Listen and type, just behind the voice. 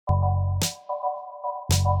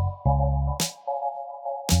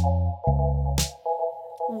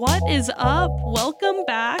What is up? Welcome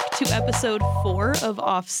back to episode 4 of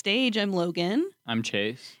Offstage. I'm Logan. I'm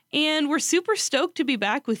Chase. And we're super stoked to be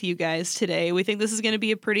back with you guys today. We think this is going to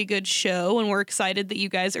be a pretty good show, and we're excited that you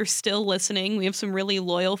guys are still listening. We have some really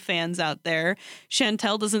loyal fans out there.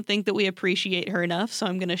 Chantel doesn't think that we appreciate her enough, so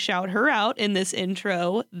I'm going to shout her out in this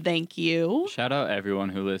intro. Thank you. Shout out everyone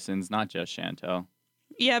who listens, not just Chantel.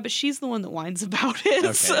 Yeah, but she's the one that whines about it.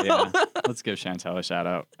 Okay, so. yeah. Let's give Chantel a shout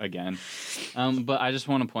out again. But I just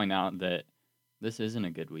want to point out that this isn't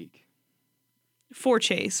a good week. For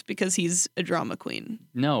Chase, because he's a drama queen.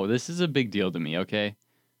 No, this is a big deal to me, okay?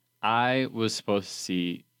 I was supposed to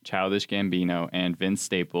see Childish Gambino and Vince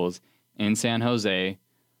Staples in San Jose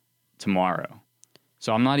tomorrow.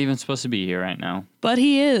 So I'm not even supposed to be here right now. But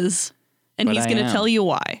he is. And he's going to tell you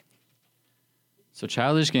why. So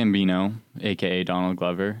Childish Gambino, a.k.a. Donald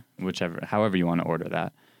Glover, however you want to order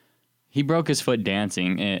that, he broke his foot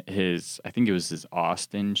dancing at I think it was his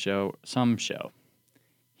Austin show, some show.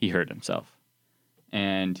 He hurt himself.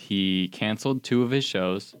 And he canceled 2 of his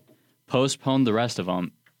shows, postponed the rest of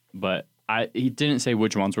them, but he didn't say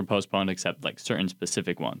which ones were postponed except like certain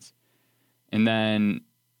specific ones. And then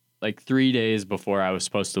like 3 days before I was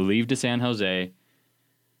supposed to leave to San Jose,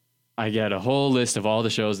 I get a whole list of all the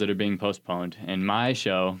shows that are being postponed. And my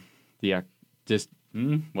show,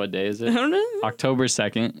 what day is it? I don't know. October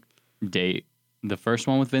 2nd date. The first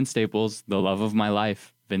one with Vince Staples, the love of my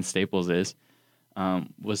life, Vince Staples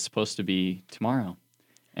was supposed to be tomorrow.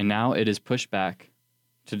 And now it is pushed back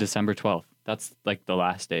to December 12th. That's like the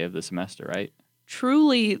last day of the semester, right?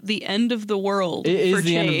 Truly the end of the world. It is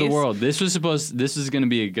the Chase. end of the world. This is going to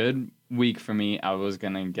be a good week for me. I was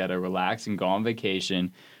going to get a relax and go on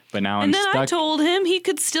vacation. But now I'm stuck. I told him he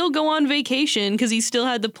could still go on vacation because he still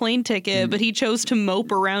had the plane ticket, but he chose to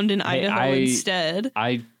mope around in Idaho instead.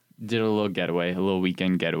 I did a little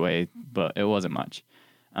weekend getaway, but it wasn't much.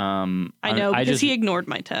 I know, because he ignored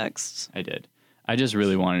my texts. I did. I just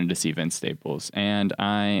really wanted to see Vince Staples, and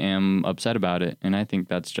I am upset about it, and I think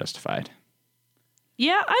that's justified.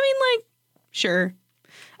 Yeah, I mean, like, sure.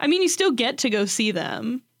 I mean, you still get to go see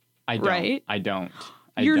them. I don't. Right? I don't.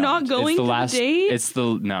 You're not going to the date?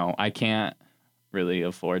 No, I can't really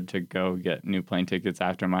afford to go get new plane tickets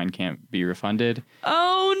after mine can't be refunded.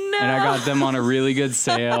 Oh, no. And I got them on a really good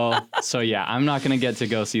sale. So, yeah, I'm not going to get to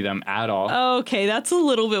go see them at all. Okay, that's a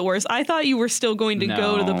little bit worse. I thought you were still going to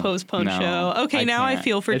go to the postponed show. Okay, now I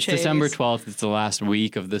feel for Chase. It's December 12th. It's the last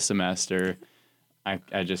week of the semester.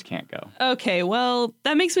 I just can't go. Okay, well,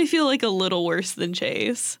 that makes me feel like a little worse than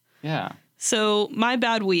Chase. Yeah. So, My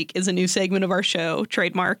Bad Week is a new segment of our show,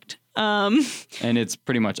 trademarked. And it's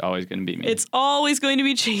pretty much always going to be me. It's always going to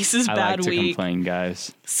be Chase's bad week. I like to complain,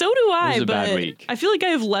 guys. So do I, but bad week. I feel like I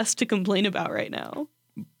have less to complain about right now.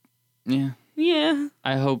 Yeah. Yeah.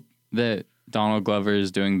 I hope that Donald Glover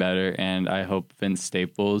is doing better, and I hope Vince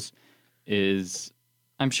Staples is...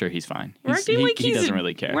 I'm sure he's fine. He doesn't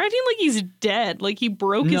really care. We're acting like he's dead, like he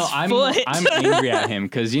broke his foot. I'm angry at him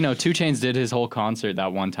because, 2 Chainz did his whole concert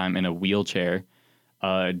that one time in a wheelchair.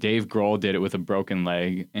 Dave Grohl did it with a broken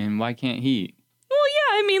leg, and why can't he? Well,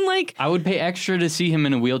 yeah, I mean, like... I would pay extra to see him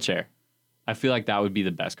in a wheelchair. I feel like that would be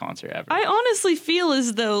the best concert ever. I honestly feel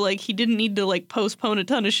as though, like, he didn't need to, like, postpone a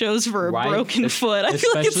ton of shows for a broken foot. I feel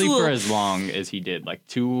like it's especially for as long as he did, like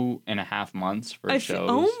 2.5 months for shows.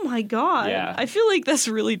 Oh, my God. Yeah. I feel like that's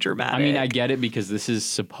really dramatic. I mean, I get it because this is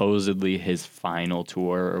supposedly his final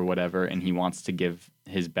tour or whatever, and he wants to give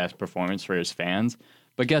his best performance for his fans.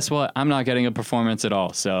 But guess what? I'm not getting a performance at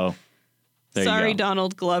all, so there Sorry, you go.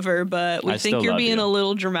 Donald Glover, but we think you're being a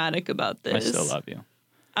little dramatic about this. I still love you.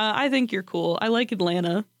 I think you're cool. I like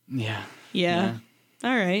Atlanta. Yeah.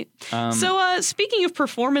 All right. So speaking of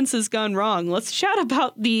performances gone wrong, let's chat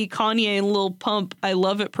about the Kanye and Lil Pump I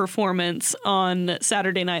Love It performance on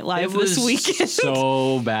Saturday Night Live this weekend.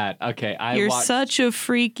 So bad. Okay, You're such a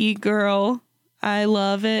freaky girl. I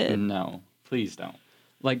love it. No, please don't.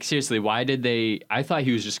 Like, seriously, why did they... I thought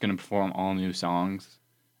he was just going to perform all new songs.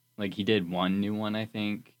 Like, he did one new one, I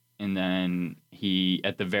think. And then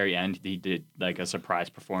at the very end, he did, like, a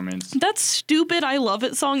surprise performance. That stupid I Love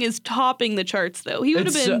It song is topping the charts, though. He would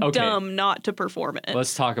have been dumb not to perform it.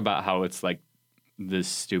 Let's talk about how it's, like, the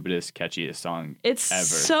stupidest, catchiest song ever. It's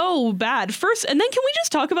so bad. First, and then can we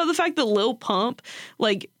just talk about the fact that Lil Pump,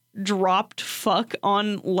 like... dropped fuck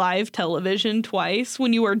on live television twice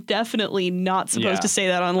when you are definitely not supposed to say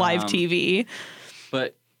that on live TV.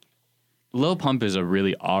 But Lil Pump is a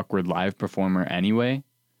really awkward live performer anyway.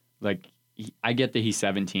 Like, I get that he's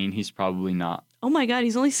 17. He's probably not. Oh my God,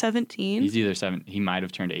 he's only 17? He's either 7. He might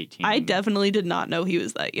have turned 18. I definitely did not know he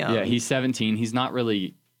was that young. Yeah, he's 17. He's not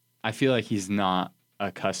really... I feel like he's not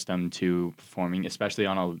accustomed to performing, especially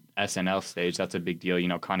on a SNL stage. That's a big deal. You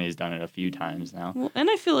know, Kanye's done it a few times now. Well, and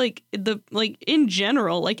I feel like in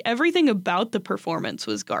general, like everything about the performance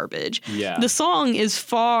was garbage. Yeah. The song is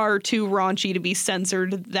far too raunchy to be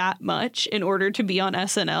censored that much in order to be on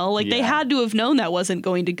SNL. Like they had to have known that wasn't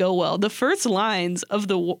going to go well. The first lines of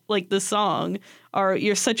the song are,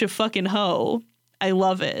 "You're such a fucking hoe. I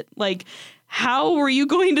love it." Like, how were you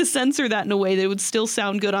going to censor that in a way that would still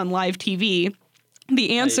sound good on live TV?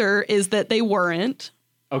 The answer is that they weren't.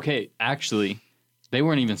 Okay, actually, they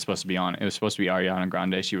weren't even supposed to be on it. It was supposed to be Ariana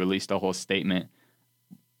Grande. She released a whole statement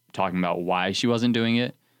talking about why she wasn't doing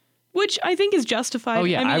it. Which I think is justified. Oh,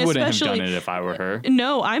 yeah, I wouldn't have done it if I were her.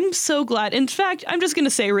 No, I'm so glad. In fact, I'm just going to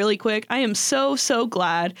say really quick, I am so, so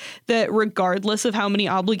glad that regardless of how many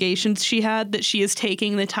obligations she had, that she is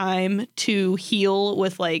taking the time to heal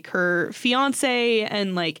with, like, her fiance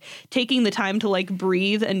and, like, taking the time to, like,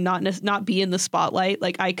 breathe and not be in the spotlight.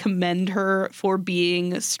 Like, I commend her for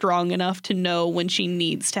being strong enough to know when she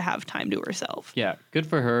needs to have time to herself. Yeah, good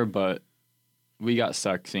for her, but we got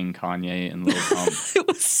stuck seeing Kanye and Lil Pump. It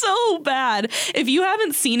was so bad. If you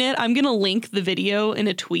haven't seen it, I'm gonna link the video in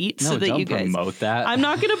a tweet so that you guys promote that. I'm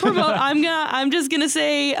not gonna promote. I'm just gonna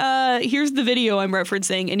say here's the video I'm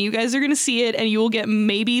referencing, and you guys are gonna see it, and you will get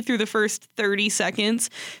maybe through the first 30 seconds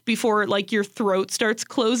before like your throat starts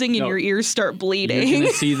closing and your ears start bleeding. You're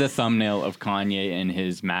gonna see the thumbnail of Kanye in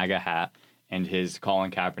his MAGA hat and his Colin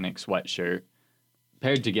Kaepernick sweatshirt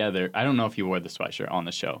paired together. I don't know if he wore the sweatshirt on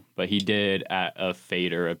the show, but he did at a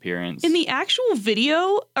Fader appearance. In the actual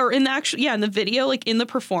video, or in the video, like in the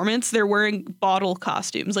performance, they're wearing bottle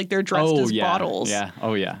costumes. Like they're dressed as bottles. Yeah.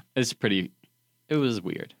 Oh, yeah. It was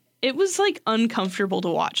weird. It was like uncomfortable to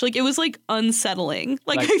watch. Like it was like unsettling.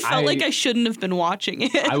 Like I felt like I shouldn't have been watching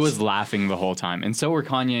it. I was laughing the whole time. And so were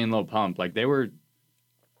Kanye and Lil Pump. Like they were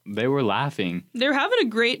laughing. They're having a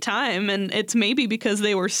great time, and it's maybe because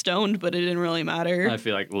they were stoned, but it didn't really matter. I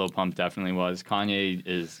feel like Lil Pump definitely was.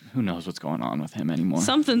 Kanye who knows what's going on with him anymore.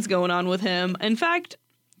 Something's going on with him. In fact,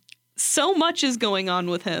 so much is going on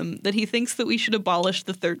with him that he thinks that we should abolish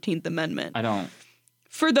the 13th Amendment. I don't.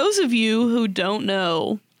 For those of you who don't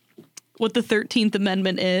know what the 13th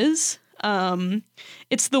Amendment is,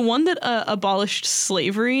 it's the one that abolished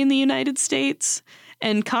slavery in the United States.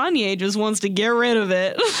 And Kanye just wants to get rid of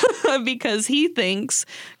it because he thinks,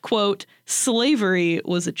 quote, slavery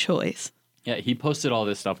was a choice. Yeah, he posted all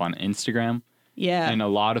this stuff on Instagram. Yeah. And a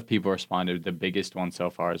lot of people responded. The biggest one so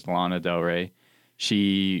far is Lana Del Rey.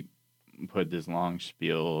 She put this long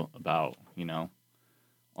spiel about,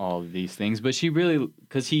 all of these things. But she really,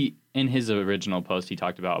 because in his original post, he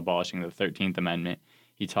talked about abolishing the 13th Amendment.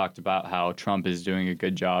 He talked about how Trump is doing a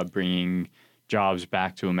good job bringing jobs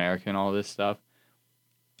back to America and all this stuff.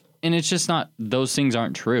 And it's just not, those things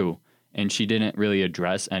aren't true. And she didn't really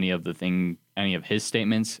address any of his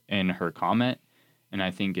statements in her comment. And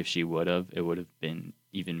I think if she would have, it would have been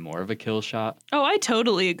even more of a kill shot. Oh, I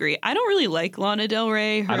totally agree. I don't really like Lana Del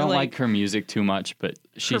Rey. I don't like her music too much, but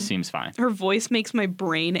she seems fine. Her voice makes my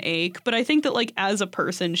brain ache, but I think that like as a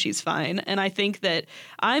person, she's fine. And I think that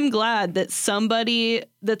I'm glad that somebody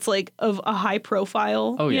that's like of a high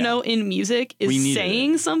profile, in music is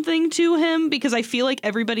saying something to him, because I feel like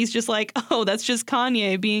everybody's just like, oh, that's just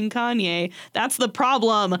Kanye being Kanye. That's the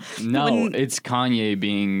problem. No, it's Kanye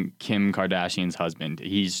being Kim Kardashian's husband.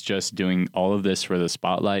 He's just doing all of this for the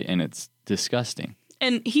spotlight, and it's disgusting.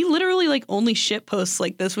 And he literally like only shit posts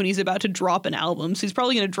like this when he's about to drop an album. So he's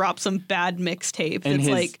probably going to drop some bad mixtape.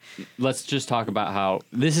 That's let's just talk about how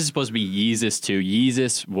this is supposed to be Yeezus too.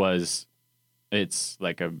 Yeezus it's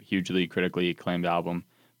like a hugely critically acclaimed album,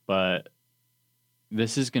 but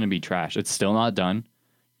this is going to be trash. It's still not done.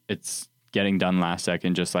 It's getting done last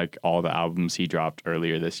second, just like all the albums he dropped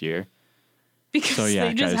earlier this year. Because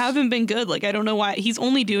they just haven't been good. Like, I don't know why. He's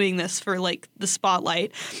only doing this for, like, the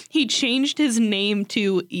spotlight. He changed his name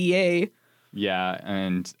to EA. Yeah,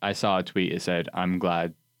 and I saw a tweet. It said, I'm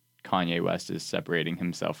glad Kanye West is separating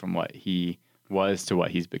himself from what he was to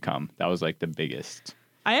what he's become. That was, like, the biggest.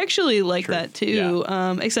 I actually like that, too.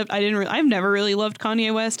 Yeah. Except I've never really loved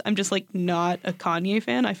Kanye West. I'm just, like, not a Kanye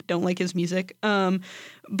fan. I don't like his music.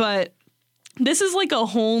 But this is like a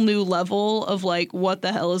whole new level of like what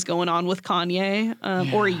the hell is going on with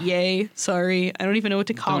Kanye or Ye. Sorry, I don't even know what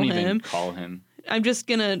to call him. Don't even call him.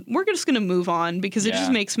 we're just gonna move on because it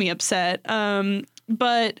just makes me upset.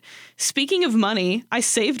 But speaking of money, I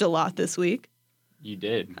saved a lot this week. You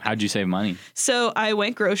did. How'd you save money? So I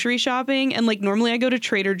went grocery shopping, and like normally I go to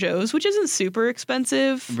Trader Joe's, which isn't super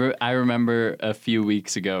expensive. I remember a few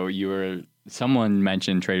weeks ago someone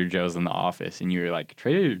mentioned Trader Joe's in the office, and you were like,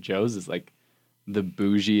 Trader Joe's is like the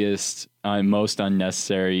bougiest, most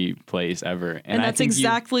unnecessary place ever. And that's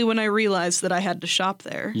exactly when I realized that I had to shop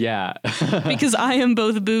there. Yeah. Because I am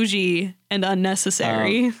both bougie and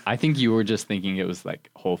unnecessary. I think you were just thinking it was like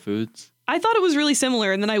Whole Foods. I thought it was really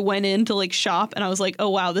similar, and then I went in to like shop, and I was like, "Oh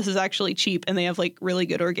wow, this is actually cheap, and they have like really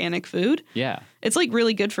good organic food." Yeah, it's like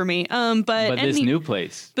really good for me. But this new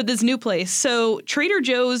place. So Trader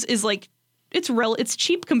Joe's is like it's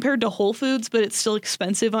cheap compared to Whole Foods, but it's still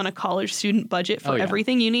expensive on a college student budget for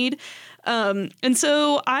everything you need. And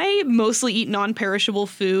so I mostly eat non-perishable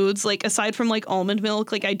foods, like aside from like almond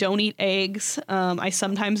milk, like I don't eat eggs. I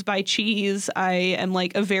sometimes buy cheese. I am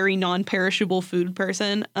like a very non-perishable food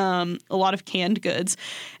person. A lot of canned goods.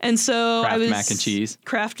 And so Kraft mac and cheese.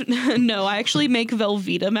 No, I actually make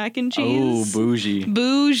Velveeta mac and cheese. Oh, bougie.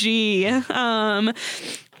 Bougie.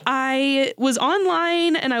 I was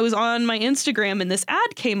online and I was on my Instagram and this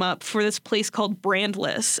ad came up for this place called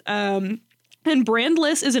Brandless. And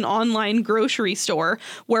Brandless is an online grocery store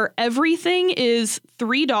where everything is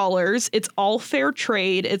 $3. It's all fair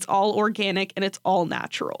trade, it's all organic, and it's all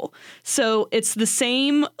natural. So it's the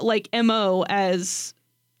same like MO as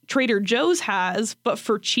Trader Joe's has, but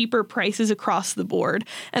for cheaper prices across the board.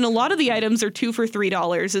 And a lot of the items are 2 for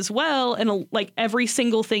 $3 as well. And like every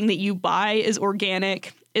single thing that you buy is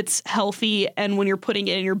organic. It's healthy. And when you're putting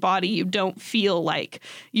it in your body, you don't feel like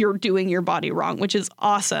you're doing your body wrong, which is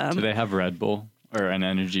awesome. Do they have Red Bull or an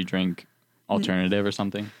energy drink alternative or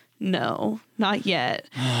something? No, not yet.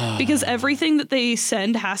 Because everything that they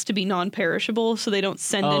send has to be non-perishable, so they don't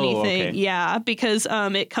send anything. Okay. Yeah, because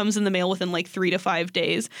it comes in the mail within like 3 to 5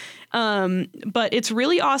 days. But it's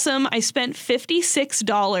really awesome. I spent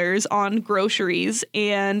 $56 on groceries,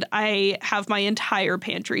 and I have my entire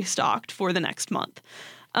pantry stocked for the next month.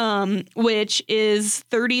 Which is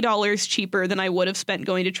 $30 cheaper than I would have spent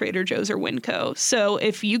going to Trader Joe's or Winco. So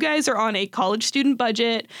if you guys are on a college student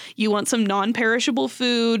budget, you want some non-perishable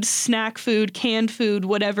food, snack food, canned food,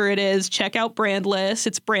 whatever it is, check out Brandless.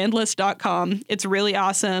 It's brandless.com. It's really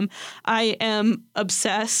awesome. I am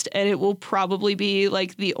obsessed, and it will probably be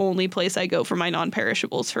like the only place I go for my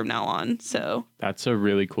non-perishables from now on. So that's a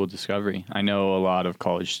really cool discovery. I know a lot of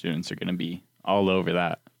college students are going to be all over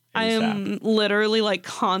that. I am literally like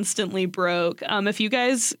constantly broke. If you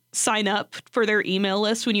guys sign up for their email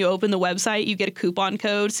list when you open the website, you get a coupon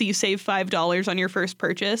code, so you save $5 on your first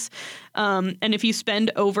purchase. And if you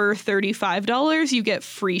spend over $35, you get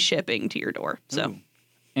free shipping to your door. So, ooh.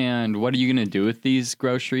 And what are you gonna do with these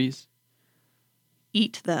groceries?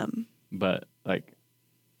 Eat them. But like,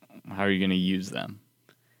 how are you gonna use them?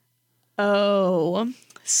 Oh.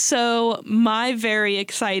 So my very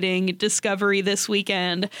exciting discovery this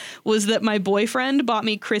weekend was that my boyfriend bought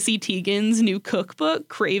me Chrissy Teigen's new cookbook,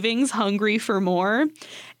 Cravings, Hungry for More.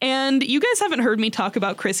 And you guys haven't heard me talk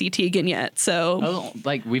about Chrissy Teigen yet, so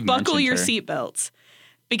we've buckle your her. seatbelts,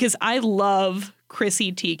 because I love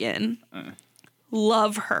Chrissy Teigen.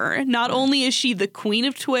 Love her. Not only is she the queen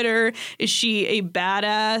of Twitter, is she a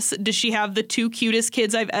badass? Does she have the 2 cutest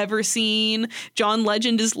kids I've ever seen? John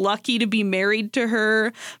Legend is lucky to be married to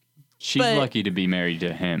her. She's lucky to be married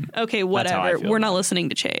to him. Okay, whatever. We're not listening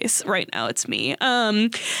to Chase right now. It's me.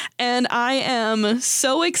 And I am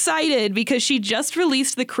so excited because she just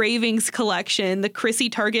released the Cravings collection, the Chrissy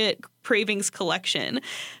Target Cravings collection.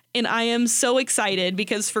 And I am so excited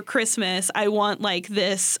because for Christmas, I want like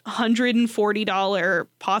this $140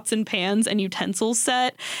 pots and pans and utensils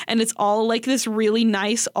set. And it's all like this really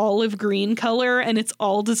nice olive green color. And it's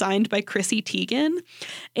all designed by Chrissy Teigen.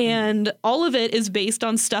 And all of it is based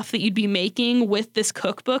on stuff that you'd be making with this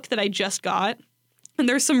cookbook that I just got. And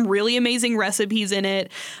there's some really amazing recipes in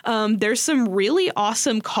it. There's some really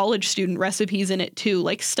awesome college student recipes in it, too,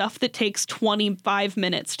 like stuff that takes 25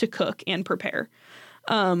 minutes to cook and prepare.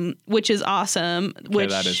 Which is awesome. Okay,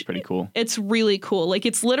 that is pretty cool. It's really cool. Like,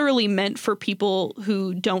 it's literally meant for people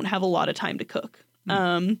who don't have a lot of time to cook,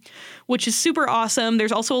 which is super awesome.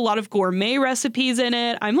 There's also a lot of gourmet recipes in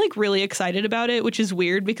it. I'm like really excited about it, which is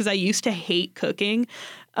weird because I used to hate cooking.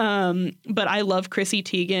 But I love Chrissy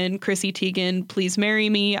Teigen. Chrissy Teigen, please marry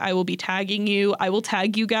me. I will be tagging you. I will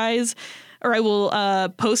tag you guys. Or I will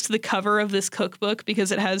post the cover of this cookbook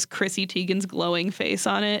because it has Chrissy Teigen's glowing face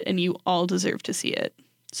on it, and you all deserve to see it.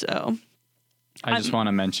 So, I just want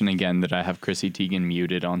to mention again that I have Chrissy Teigen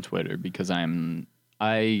muted on Twitter because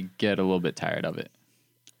I get a little bit tired of it.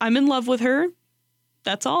 I'm in love with her.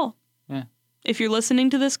 That's all. Yeah. If you're listening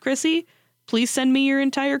to this, Chrissy, please send me your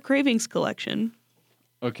entire Cravings collection.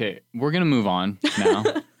 Okay, we're gonna move on now.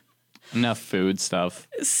 enough food stuff.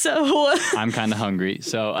 So I'm kind of hungry.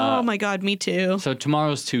 So oh my God, me too. So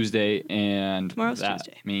tomorrow's Tuesday, and Tuesday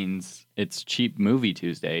means it's cheap movie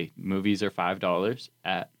Tuesday. Movies are $5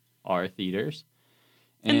 at our theaters,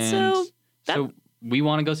 and so we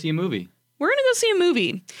want to go see a movie. We're gonna go see a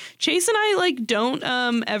movie. Chase and I like don't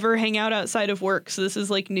ever hang out outside of work, so this is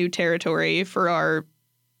like new territory for our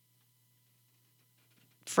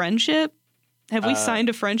friendship. Have we signed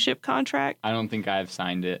a friendship contract? I don't think I've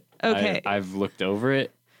signed it. Okay. I've looked over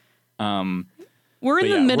it. We're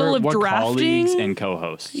in the middle of we're drafting. Colleagues and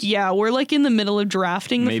co-hosts. Yeah, we're like in the middle of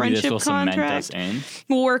drafting the friendship Maybe this will contract. cement us in.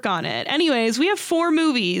 We'll work on it. Anyways, we have 4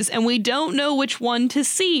 movies and we don't know which one to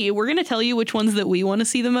see. We're going to tell you which ones that we want to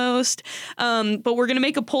see the most. But we're going to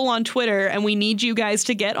make a poll on Twitter and we need you guys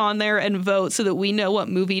to get on there and vote so that we know what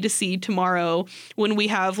movie to see tomorrow when we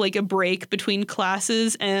have like a break between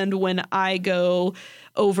classes and when I go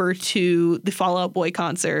over to the Fall Out Boy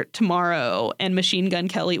concert tomorrow and Machine Gun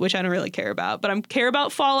Kelly, which I don't really care about, but I care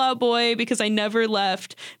about Fall Out Boy because I never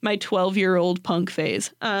left my 12-year-old punk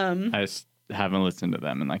phase. I just haven't listened to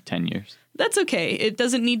them in like 10 years. That's okay. It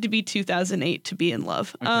doesn't need to be 2008 to be in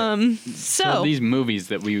love. Okay. So these movies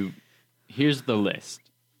that here's the list.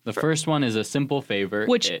 The first one is A Simple Favor,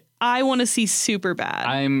 which I want to see super bad.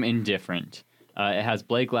 I'm indifferent. It has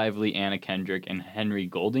Blake Lively, Anna Kendrick, and Henry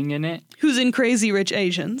Golding in it. Who's in Crazy Rich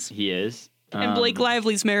Asians. He is. And Blake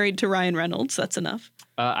Lively's married to Ryan Reynolds. That's enough.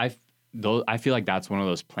 I feel like that's one of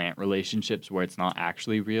those plant relationships where it's not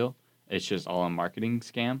actually real. It's just all a marketing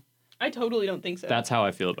scam. I totally don't think so. That's how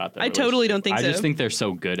I feel about that. I totally don't think so. I just think they're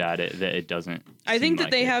so good at it that it doesn't. I think that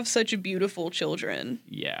they have such beautiful children.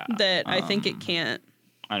 Yeah. That I think it can't.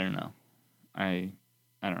 I don't know. I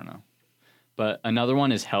don't know. But another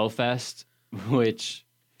one is Hellfest, which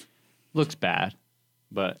looks bad,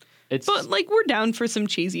 but like we're down for some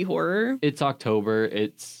cheesy horror. It's October,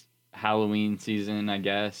 it's Halloween season, I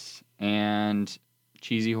guess, and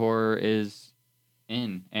cheesy horror is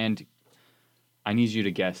in. And I need you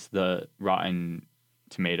to guess the Rotten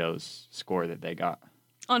Tomatoes score that they got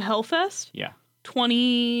on Hellfest. Yeah,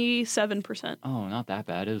 27%. Oh, not that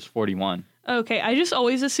bad. It was 41. Okay, I just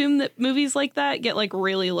always assume that movies like that get like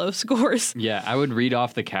really low scores. Yeah, I would read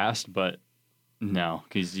off the cast, but no,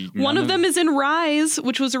 because one of them is in Rise,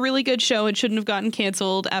 which was a really good show. It shouldn't have gotten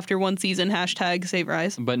canceled after one season. # Save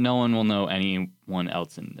Rise. But no one will know anyone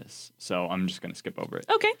else in this, so I'm just gonna skip over it.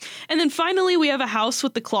 Okay, and then finally we have A House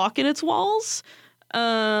with the Clock in Its Walls.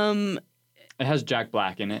 It has Jack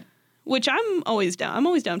Black in it, which I'm always down. I'm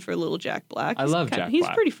always down for a little Jack Black. I love Jack Black. He's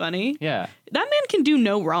pretty funny. Yeah, that man can do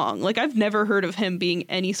no wrong. Like I've never heard of him being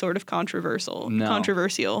any sort of controversial.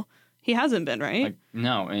 He hasn't been, right? Like,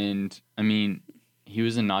 no, and I mean, he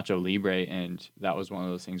was in Nacho Libre, and that was one of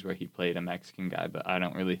those things where he played a Mexican guy, but I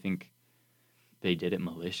don't really think they did it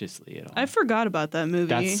maliciously at all. I forgot about that movie.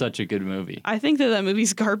 That's such a good movie. I think that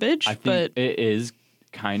movie's garbage. I think it is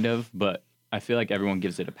kind of, but I feel like everyone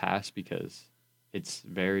gives it a pass because it's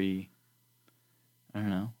very, I don't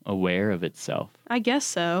know, aware of itself. I guess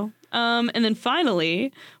so. And then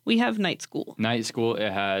finally, we have Night School. Night School, it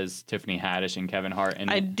has Tiffany Haddish and Kevin Hart in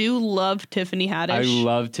it. I do love Tiffany Haddish. I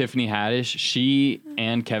love Tiffany Haddish. She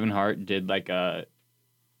and Kevin Hart did like a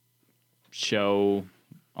show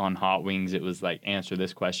on Hot Wings. It was like answer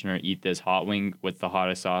this question or eat this hot wing with the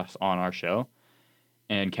hottest sauce on our show.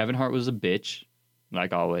 And Kevin Hart was a bitch,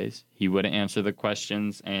 like always. He wouldn't answer the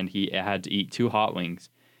questions and he had to eat 2 hot wings.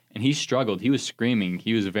 And he struggled. He was screaming.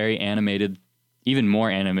 He was very animated, even more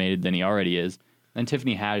animated than he already is. Then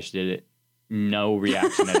Tiffany Haddish did it. No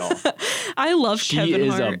reaction at all. I love Kevin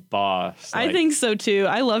Hart. She is a boss. I think so too.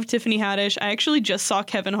 I love Tiffany Haddish. I actually just saw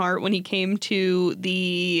Kevin Hart when he came to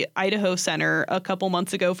the Idaho Center a couple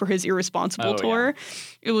months ago for his Irresponsible tour. Yeah.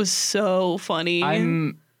 It was so funny.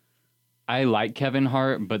 I like Kevin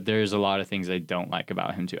Hart, but there's a lot of things I don't like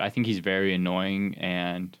about him too. I think he's very annoying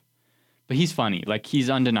but he's funny. Like, he's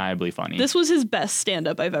undeniably funny. This was his best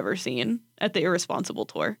stand-up I've ever seen at the Irresponsible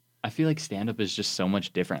tour. I feel like stand-up is just so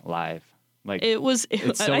much different live. Like, it's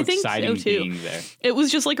so exciting so being there. It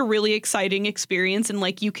was just like a really exciting experience, and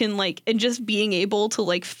like you can like, and just being able to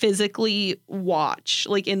like physically watch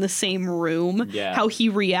like in the same room how he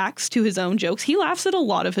reacts to his own jokes. He laughs at a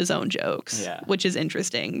lot of his own jokes, which is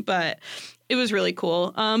interesting, but it was really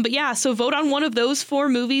cool. But yeah, so vote on one of those 4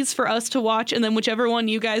 movies for us to watch, and then whichever one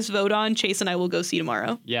you guys vote on, Chase and I will go see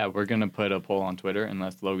tomorrow. Yeah, we're gonna put a poll on Twitter,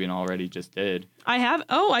 unless Logan already just did.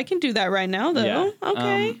 I can do that right now though. Yeah.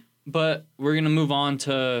 Okay. But we're going to move on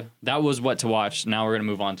to, that was what to watch. Now we're going to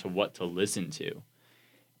move on to what to listen to.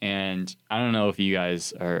 And I don't know if you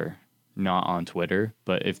guys are not on Twitter,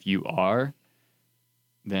 but if you are,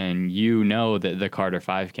 then you know that the Carter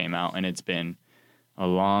 5 came out, and it's been a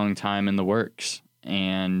long time in the works.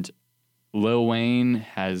 And Lil Wayne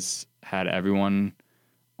has had everyone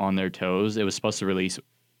on their toes. It was supposed to release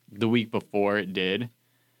the week before it did.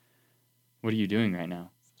 What are you doing right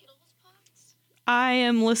now? I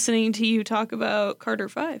am listening to you talk about Carter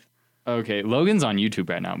 5. Okay, Logan's on YouTube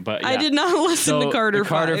right now, but yeah. I did not listen to Carter 5.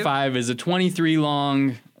 Carter 5 is a 23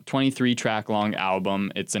 track long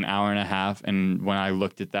album. It's an hour and a half, and when I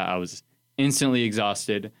looked at that, I was instantly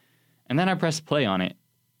exhausted. And then I pressed play on it,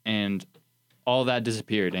 and all that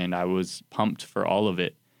disappeared, and I was pumped for all of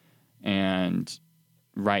it. And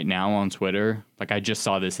right now on Twitter, like I just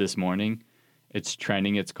saw this morning, it's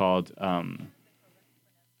trending. It's called, I'm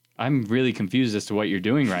really confused as to what you're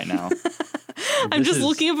doing right now. I'm just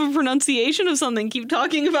looking up a pronunciation of something. Keep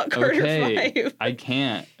talking about Carter 5. I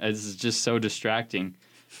can't. It's just so distracting.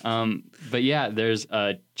 But yeah, there's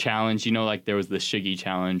a challenge. You know, like there was the Shiggy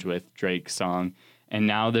challenge with Drake's song. And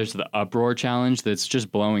now there's the Uproar challenge that's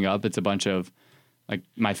just blowing up. It's a bunch of, like,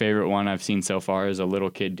 my favorite one I've seen so far is a little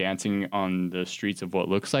kid dancing on the streets of what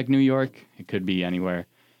looks like New York. It could be anywhere.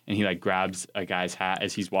 And he, like, grabs a guy's hat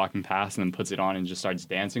as he's walking past and then puts it on and just starts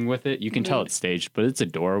dancing with it. You can tell it's staged, but it's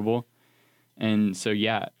adorable. And so,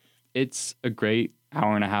 yeah, it's a great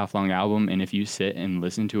hour and a half long album. And if you sit and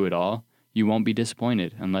listen to it all, you won't be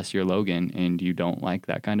disappointed unless you're Logan and you don't like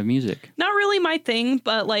that kind of music. Not really my thing,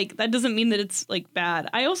 but like that doesn't mean that it's like bad.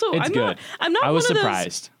 I'm good. I was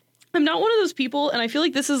surprised. I'm not one of those people, and I feel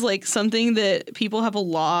like this is like something that people have a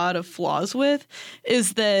lot of flaws with,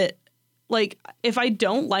 is that like if I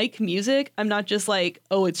don't like music, I'm not just like,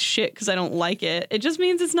 oh, it's shit because I don't like it. It just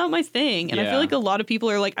means it's not my thing. And I feel like a lot of people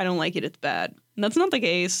are like, I don't like it, it's bad. And that's not the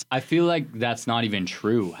case. I feel like that's not even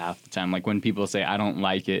true half the time. Like when people say, I don't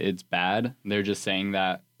like it, it's bad, they're just saying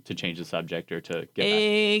that to change the subject or to get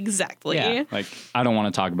back. Exactly. Yeah, like, I don't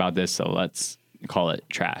want to talk about this, so let's call it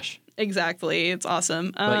trash. Exactly. It's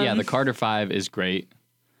awesome. But yeah, the Carter 5 is great.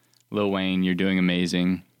 Lil Wayne, you're doing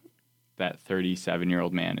amazing. That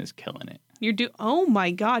 37-year-old man is killing it. Oh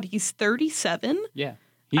my God, he's 37? Yeah.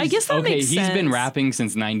 I guess that makes sense. He's been rapping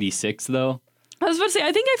since 96, though. I was about to say,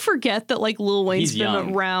 I think I forget that like Lil Wayne's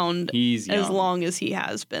been around as long as he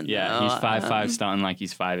has been. Yeah, though. He's 5'5", stunting like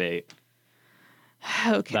he's 5'8".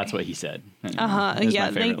 Okay. That's what he said.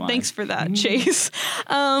 Yeah. Thanks for that, Chase.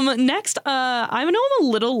 Next, I know I'm a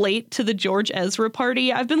little late to the George Ezra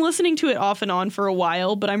party. I've been listening to it off and on for a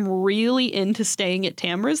while, but I'm really into Staying at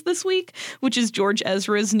Tamra's this week, which is George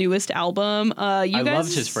Ezra's newest album. I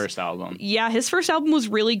loved his first album. Yeah, his first album was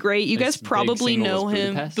really great. You guys probably know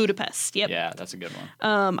him. Budapest. Yep. Yeah, that's a good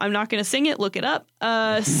one. I'm not going to sing it. Look it up.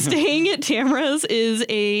 Staying at Tamra's is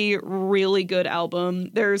a really good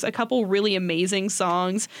album. There's a couple really amazing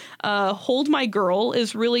songs. Hold My Girl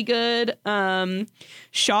is really good.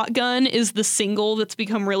 Shotgun is the single that's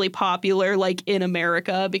become really popular, like in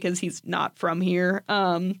America, because he's not from here.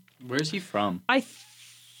 Where's he from? I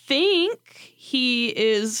think he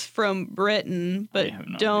is from Britain, but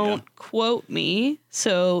don't quote me.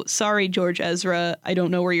 So sorry, George Ezra. I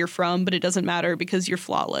don't know where you're from, but it doesn't matter because you're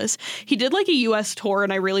flawless. He did like a U.S. tour,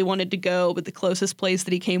 and I really wanted to go, but the closest place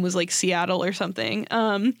that he came was like Seattle or something.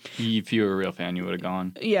 If you were a real fan, you would have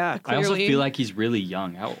gone. Yeah, clearly. I also feel like he's really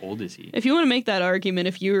young. How old is he? If you want to make that argument,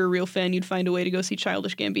 if you were a real fan, you'd find a way to go see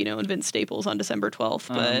Childish Gambino and Vince Staples on December 12th,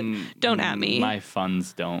 but don't at me. My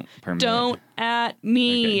funds don't permit. Don't at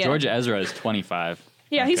me. Okay. George Ezra is 25.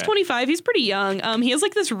 Yeah, he's 25. He's pretty young. He has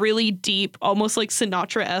like this really deep, almost like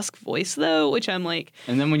Sinatra-esque voice though, which I'm like.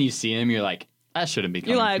 And then when you see him, you're like, that shouldn't be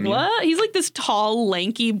coming You're like, from what? He's like this tall,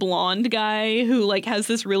 lanky, blonde guy who like has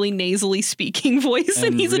this really nasally speaking voice,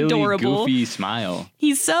 and he's really adorable. Goofy smile.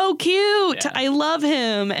 He's so cute. Yeah. I love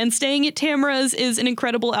him. And Staying at Tamra's is an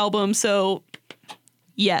incredible album. So.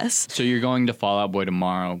 Yes. So you're going to Fall Out Boy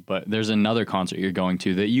tomorrow, but there's another concert you're going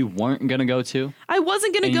to that you weren't going to go to. I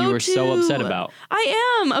wasn't going to go to. And you were so upset about.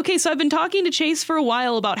 I am. Okay, so I've been talking to Chase for a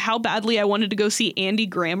while about how badly I wanted to go see Andy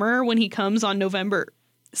Grammer when he comes on November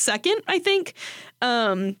 2nd, I think.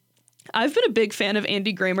 I've been a big fan of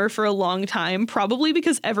Andy Grammer for a long time, probably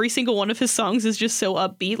because every single one of his songs is just so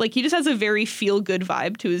upbeat. Like, he just has a very feel-good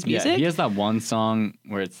vibe to his music. Yeah, he has that one song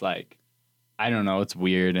where it's like, I don't know, it's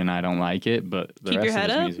weird and I don't like it, but the rest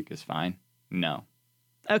of his music is fine. No.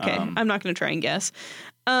 Okay, I'm not going to try and guess.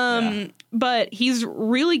 But he's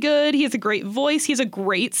really good. He has a great voice. He has a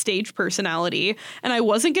great stage personality. And I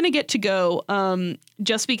wasn't going to get to go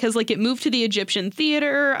just because like it moved to the Egyptian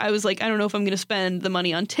Theater. I was like, I don't know if I'm going to spend the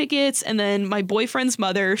money on tickets. And then my boyfriend's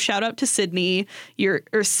mother, shout out to Sydney,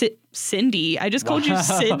 Cindy. I just called you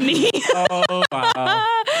Sydney. Oh, wow.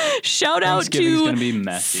 Shout out to... Thanksgiving's going to be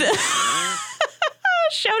messy.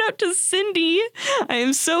 Shout out to Cindy. I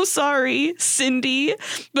am so sorry, Cindy,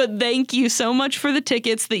 but thank you so much for the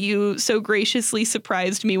tickets that you so graciously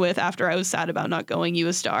surprised me with after I was sad about not going. You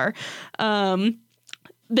a star.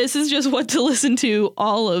 This is just what to listen to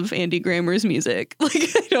all of Andy Grammer's music. Like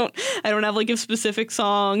I don't have like a specific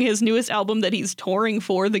song. His newest album that he's touring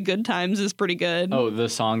for, The Good Times, is pretty good. Oh, the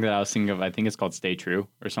song that I was thinking of, I think it's called Stay True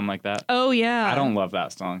or something like that. Oh yeah. I don't love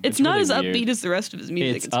that song. It's not really as weird. upbeat as the rest of his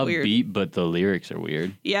music. It's weird. upbeat, but the lyrics are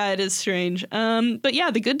weird. Yeah, it is strange. But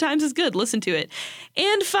yeah, The Good Times is good. Listen to it.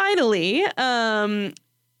 And finally,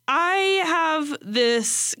 I have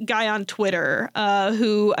this guy on Twitter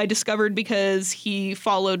who I discovered because he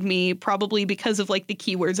followed me, probably because of like the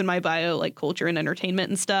keywords in my bio, like culture and entertainment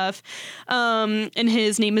and stuff. And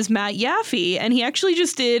his name is Matt Jaffe. And he actually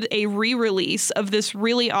just did a re-release of this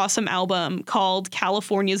really awesome album called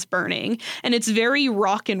California's Burning. And it's very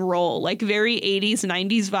rock and roll, like very 80s,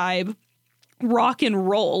 90s vibe. Rock and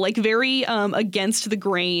roll, like very against the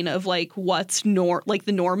grain of like what's like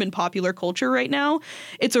the norm in popular culture right now.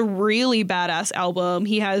 It's a really badass album.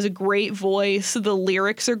 He has a great voice. The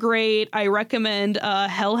lyrics are great. I recommend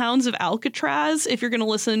Hellhounds of Alcatraz if you're going to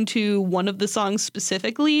listen to one of the songs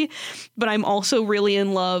specifically. But I'm also really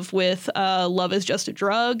in love with Love Is Just a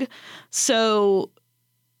Drug. So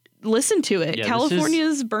listen to it. Yeah,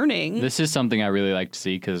 California's Burning. This is something I really like to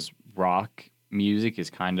see because rock music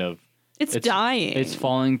is kind of It's dying. It's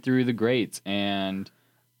falling through the grates, and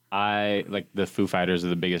I like the Foo Fighters are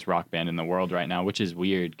the biggest rock band in the world right now, which is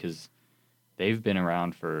weird because they've been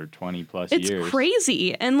around for 20 plus years. It's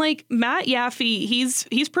crazy. And like Matt Jaffe,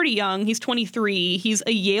 he's pretty young. He's 23. He's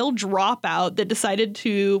a Yale dropout that decided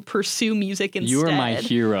to pursue music instead. You are my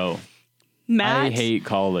hero. Matt, I hate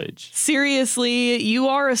college. Seriously, you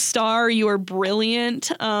are a star. You are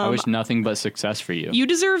brilliant. I wish nothing but success for you. You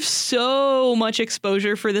deserve so much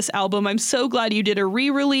exposure for this album. I'm so glad you did a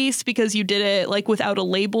re-release because you did it like without a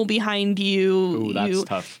label behind you. Ooh, that's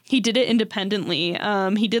tough. He did it independently.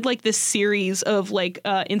 He did like this series of like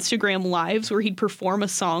Instagram lives where he'd perform a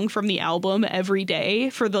song from the album every day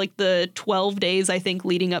for like the 12 days, I think,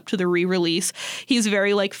 leading up to the re-release. He's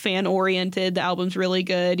very like fan oriented. The album's really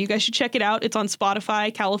good. You guys should check it out. It's on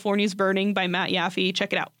Spotify, California's Burning by Matt Jaffe.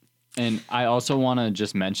 Check it out. And I also want to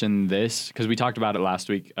just mention this because we talked about it last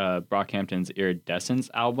week, Brockhampton's Iridescence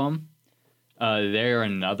album. They're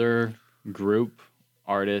another group,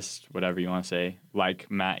 artist, whatever you want to say, like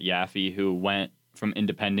Matt Jaffe, who went from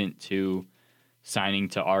independent to signing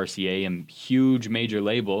to RCA, a huge major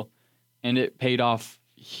label, and it paid off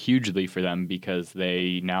hugely for them because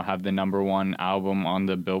they now have the #1 album on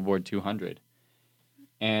the Billboard 200.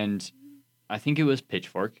 And I think it was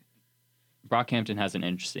Pitchfork. Brockhampton has an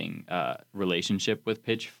interesting relationship with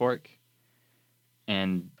Pitchfork.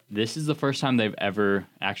 And this is the first time they've ever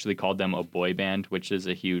actually called them a boy band, which is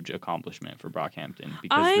a huge accomplishment for Brockhampton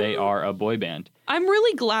because they are a boy band. I'm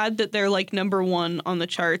really glad that they're like #1 on the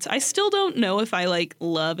charts. I still don't know if I like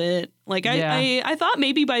love it. Like I thought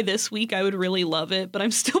maybe by this week I would really love it, but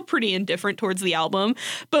I'm still pretty indifferent towards the album.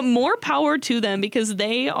 But more power to them because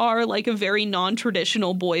they are like a very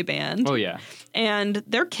non-traditional boy band. Oh, yeah. And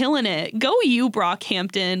they're killing it. Go you,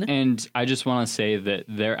 Brockhampton. And I just want to say that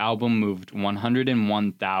their album moved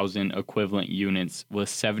 101,000 equivalent units with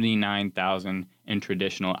 79,000 in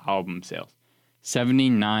traditional album sales.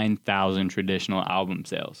 79,000 traditional album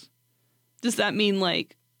sales. Does that mean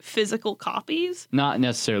like physical copies? Not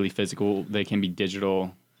necessarily physical. They can be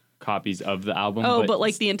digital copies of the album. Oh, but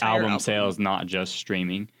like the entire album sales, not just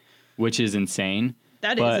streaming, which is insane.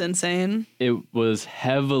 That is insane. It was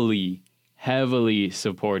heavily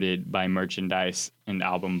supported by merchandise and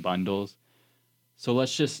album bundles. So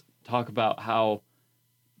let's just talk about how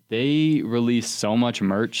they released so much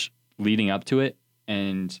merch leading up to it,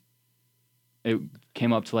 and it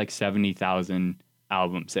came up to like 70,000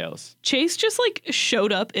 album sales. Chase just like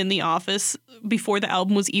showed up in the office before the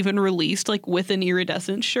album was even released, like with an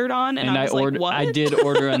Iridescence shirt on, and I was like, what? I did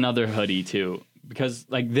order another hoodie too because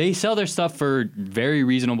like they sell their stuff for very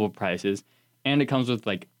reasonable prices, and it comes with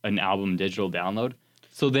like an album digital download.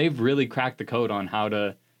 So they've really cracked the code on how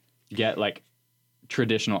to get like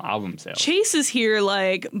traditional album sales. Chase is here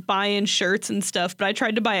like buying shirts and stuff, but I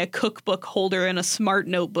tried to buy a cookbook holder and a smart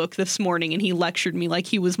notebook this morning, and he lectured me like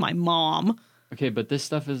he was my mom. Okay, but this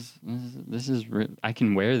stuff I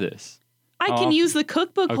can wear this. I can use the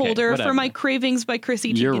cookbook holder for my Cravings by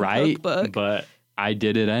Chrissy Teigen You're right, cookbook. But I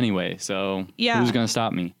did it anyway, so yeah. Who's going to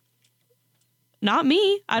stop me? Not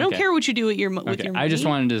me. I don't care what you do with your money. I just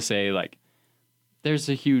wanted to say, like, there's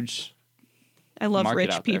a huge I love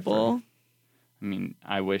rich people. I mean,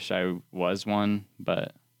 I wish I was one,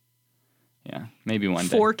 but yeah. Maybe one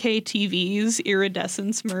day. 4K TVs,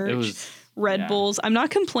 iridescence merch, Red yeah. Bulls. I'm not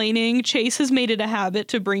complaining. Chase has made it a habit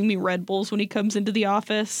to bring me Red Bulls when he comes into the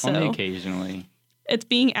office. So only occasionally. It's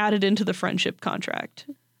being added into the friendship contract.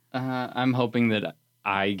 I'm hoping that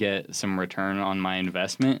I get some return on my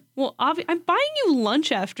investment. Well, I'm buying you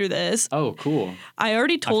lunch after this. Oh, cool. I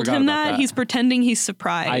already told him that. He's pretending he's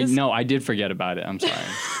surprised. I did forget about it. I'm sorry.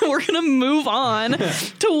 We're going to move on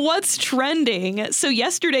to what's trending. So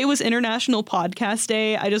yesterday was International Podcast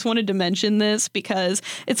Day. I just wanted to mention this because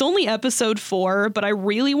it's only episode 4, but I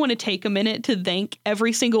really want to take a minute to thank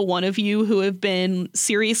every single one of you who have been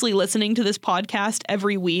seriously listening to this podcast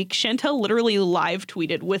every week. Chantel literally live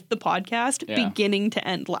tweeted with the podcast beginning to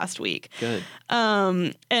end last week. Good.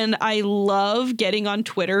 And I love getting on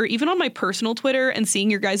Twitter, even on my personal Twitter, and seeing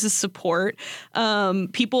your guys' support.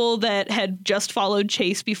 People that had just followed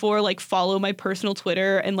Chase before, like, follow my personal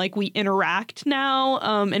Twitter, and like we interact now.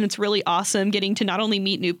 And it's really awesome getting to not only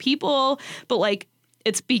meet new people, but like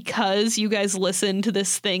it's because you guys listen to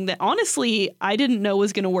this thing that honestly I didn't know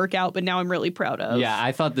was going to work out, but now I'm really proud of. Yeah,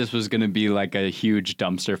 I thought this was going to be like a huge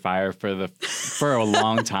dumpster fire for a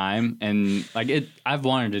long time, and like I've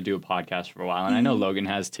wanted to do a podcast for a while, and I know Logan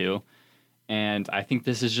has too, and I think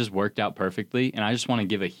this has just worked out perfectly. And I just want to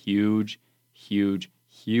give a huge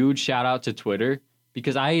shout out to Twitter,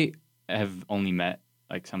 because I have only met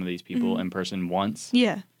like some of these people in person once,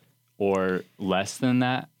 or less than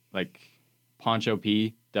that. Like Poncho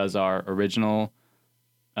P does our original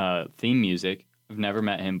theme music. I've never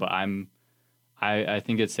met him, but I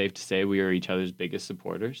think it's safe to say we are each other's biggest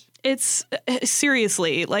supporters. It's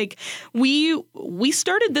seriously, like we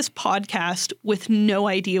started this podcast with no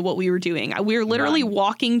idea what we were doing. We were literally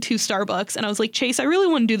walking to Starbucks and I was like, Chase, I really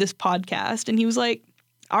want to do this podcast. And he was like,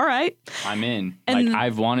 all right. I'm in. And like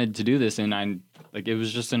I've wanted to do this, and it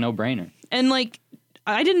was just a no-brainer. And like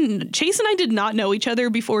Chase and I did not know each other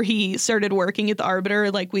before he started working at the Arbiter.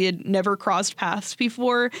 Like we had never crossed paths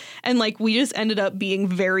before. And like we just ended up being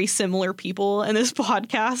very similar people. And this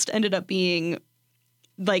podcast ended up being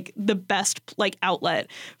like the best like outlet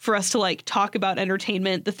for us to like talk about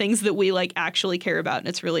entertainment, the things that we like actually care about. And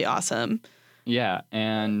it's really awesome. Yeah.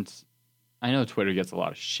 And I know Twitter gets a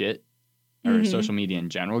lot of shit, or social media in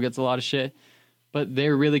general gets a lot of shit, but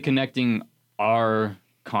they're really connecting our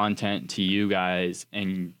content to you guys,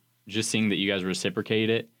 and just seeing that you guys reciprocate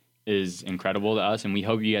it is incredible to us. And we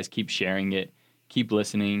hope you guys keep sharing it, keep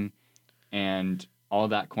listening, and all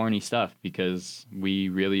that corny stuff, because we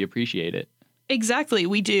really appreciate it. Exactly,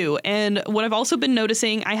 we do. And what I've also been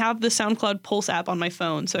noticing, I have the SoundCloud Pulse app on my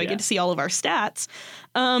phone, so I get to see all of our stats.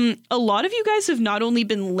 A lot of you guys have not only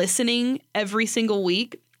been listening every single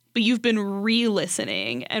week, but you've been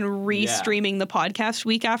re-listening and re-streaming the podcast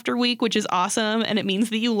week after week, which is awesome. And it means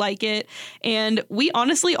that you like it. And we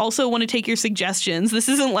honestly also want to take your suggestions. This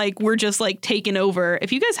isn't like we're just like taking over.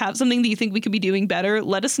 If you guys have something that you think we could be doing better,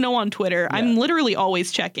 let us know on Twitter. Yeah. I'm literally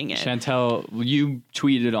always checking it. Chantel, you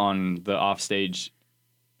tweeted on the Offstage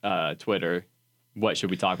Twitter, what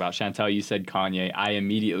should we talk about? Chantel, you said Kanye. I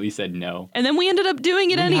immediately said no. And then we ended up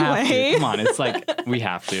doing it anyway. Come on, it's like we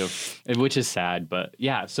have to, which is sad. But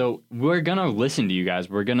yeah, so we're going to listen to you guys.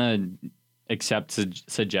 We're going to accept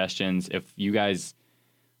suggestions. If you guys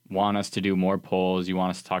want us to do more polls, you want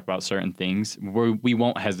us to talk about certain things, we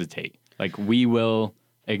won't hesitate. Like, we will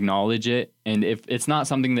acknowledge it. And if it's not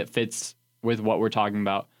something that fits with what we're talking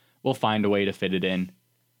about, we'll find a way to fit it in.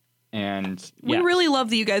 And we really love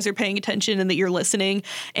that you guys are paying attention and that you're listening.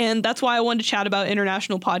 And that's why I wanted to chat about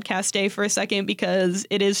International Podcast Day for a second, because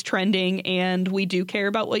it is trending and we do care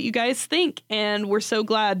about what you guys think. And we're so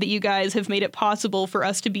glad that you guys have made it possible for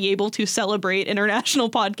us to be able to celebrate International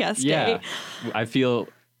Podcast Day. I feel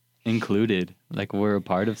included, like we're a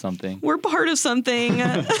part of something. We're part of something.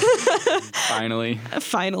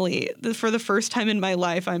 Finally, for the first time in my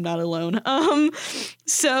life, I'm not alone.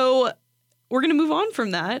 So we're going to move on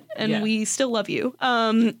from that, and we still love you.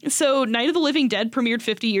 So Night of the Living Dead premiered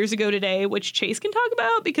 50 years ago today, which Chase can talk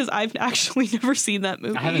about because I've actually never seen that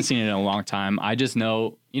movie. I haven't seen it in a long time. I just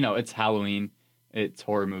know, it's Halloween. It's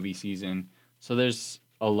horror movie season. So there's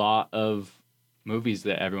a lot of movies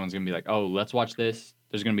that everyone's going to be like, oh, let's watch this.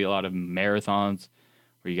 There's going to be a lot of marathons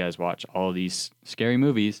where you guys watch all of these scary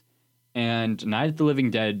movies. And Night of the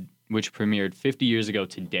Living Dead, which premiered 50 years ago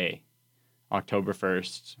today, October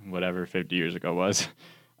 1st, whatever 50 years ago was.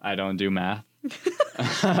 I don't do math.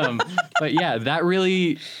 But yeah, that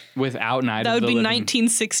really, without Night of the Living... That would be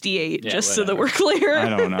 1968, so that we're clear. I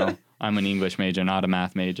don't know. I'm an English major, not a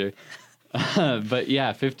math major. But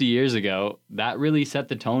yeah, 50 years ago, that really set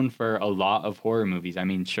the tone for a lot of horror movies. I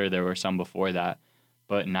mean, sure, there were some before that,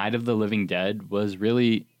 but Night of the Living Dead was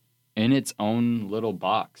really in its own little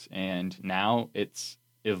box. And now it's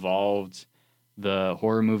evolved the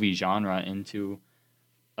horror movie genre into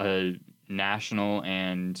a national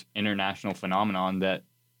and international phenomenon that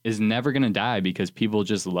is never going to die because people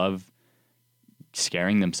just love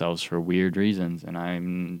scaring themselves for weird reasons. And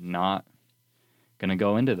I'm not going to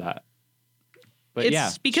go into that. But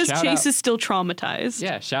it's because Chase is still traumatized.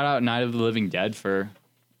 Yeah, shout out Night of the Living Dead for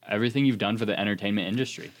everything you've done for the entertainment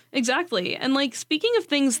industry. Exactly. And like, speaking of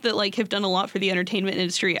things that like have done a lot for the entertainment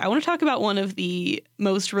industry, I want to talk about one of the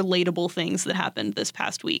most relatable things that happened this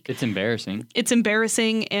past week. It's embarrassing. It's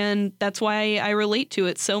embarrassing, and that's why I relate to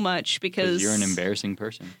it so much, because you're an embarrassing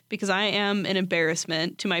person. Because I am an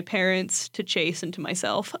embarrassment to my parents, to Chase, and to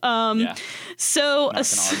myself. Yeah. So I'm not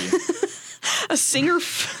gonna argue. a singer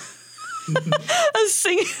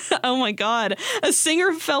oh my God. A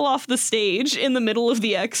singer fell off the stage in the middle of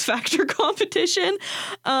the X Factor competition.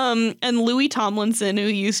 And Louis Tomlinson, who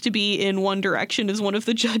used to be in One Direction, is one of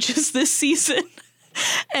the judges this season.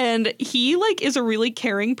 And he like is a really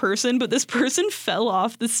caring person, but this person fell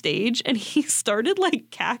off the stage and he started like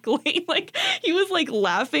cackling. Like he was like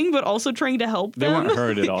laughing, but also trying to help them. They weren't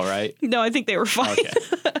hurt at all, right? No, I think they were fine.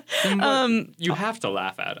 Okay. You have to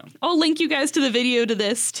laugh at him. I'll link you guys to the video to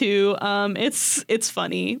this too. It's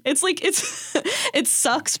funny. It's like it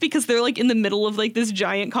sucks because they're like in the middle of like this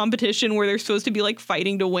giant competition where they're supposed to be like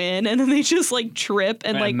fighting to win, and then they just like trip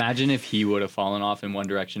and like imagine if he would have fallen off and One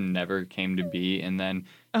Direction never came to be, and then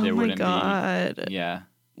there wouldn't be. Yeah.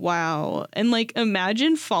 Wow. And like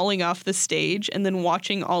imagine falling off the stage and then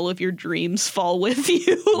watching all of your dreams fall with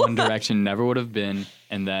you. One Direction never would have been,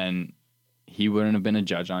 and then he wouldn't have been a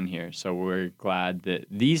judge on here. So we're glad that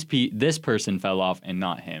this person fell off and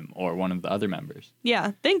not him or one of the other members.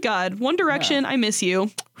 Yeah, thank God. One Direction, I miss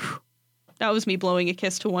you. That was me blowing a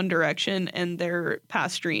kiss to One Direction and their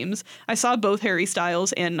past dreams. I saw both Harry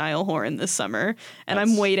Styles and Niall Horan this summer, and That's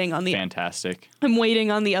I'm waiting on the fantastic. I'm waiting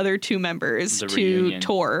on the other two members to reunion.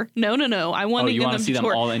 Tour. No. I want to get them to see tour.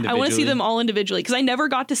 Them all individually? I want to see them all individually because I never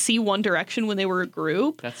got to see One Direction when they were a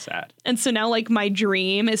group. That's sad. And so now, like, my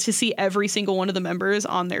dream is to see every single one of the members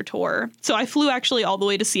on their tour. So I flew actually all the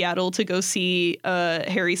way to Seattle to go see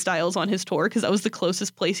Harry Styles on his tour because that was the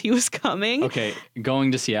closest place he was coming. Okay,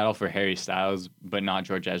 going to Seattle for Harry Styles, but not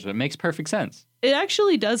George Ezra, makes perfect sense. It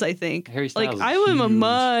actually does, I think. Harry Styles I am a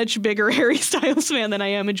much bigger Harry Styles fan than I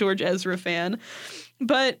am a George Ezra fan.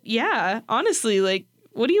 But yeah, honestly, like,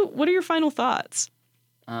 what are your final thoughts?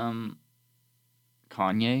 Kanye,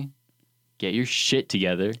 get your shit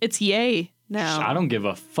together. It's yay now. I don't give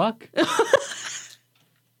a fuck.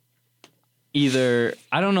 Either,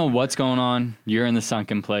 I don't know what's going on. You're in the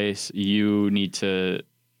sunken place. You need to,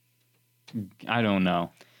 I don't know.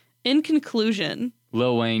 In conclusion,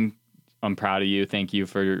 Lil Wayne, I'm proud of you. Thank you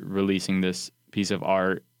for releasing this piece of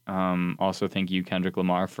art. Also, thank you, Kendrick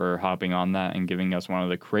Lamar, for hopping on that and giving us one of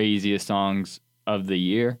the craziest songs of the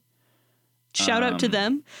year. Shout out to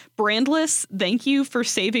them. Brandless, thank you for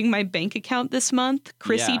saving my bank account this month.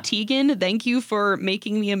 Chrissy Teigen, thank you for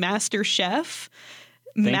making me a master chef.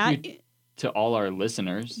 Thank you to all our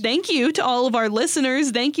listeners. Thank you to all of our listeners.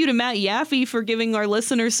 Thank you to Matt Jaffe for giving our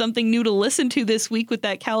listeners something new to listen to this week with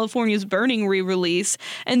that California's Burning re-release.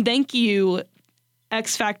 And thank you,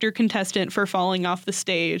 X Factor contestant, for falling off the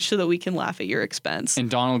stage so that we can laugh at your expense. And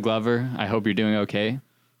Donald Glover, I hope you're doing okay,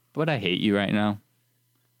 but I hate you right now.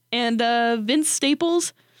 And Vince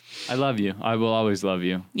Staples, I love you. I will always love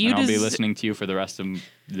you. And I'll be listening to you for the rest of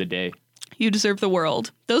the day. You deserve the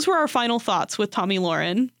world. Those were our final thoughts with Tommy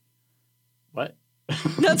Lauren. What?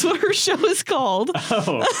 That's what her show is called.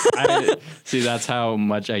 Oh, see, that's how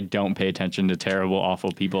much I don't pay attention to terrible,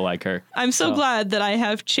 awful people like her. I'm so glad that I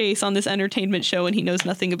have Chase on this entertainment show and he knows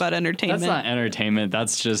nothing about entertainment. That's not entertainment.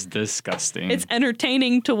 That's just disgusting. It's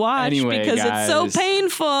entertaining to watch because guys, it's so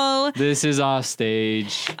painful. This is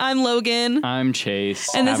Offstage. I'm Logan. I'm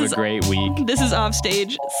Chase. And have a great week. This is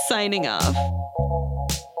Offstage, signing off.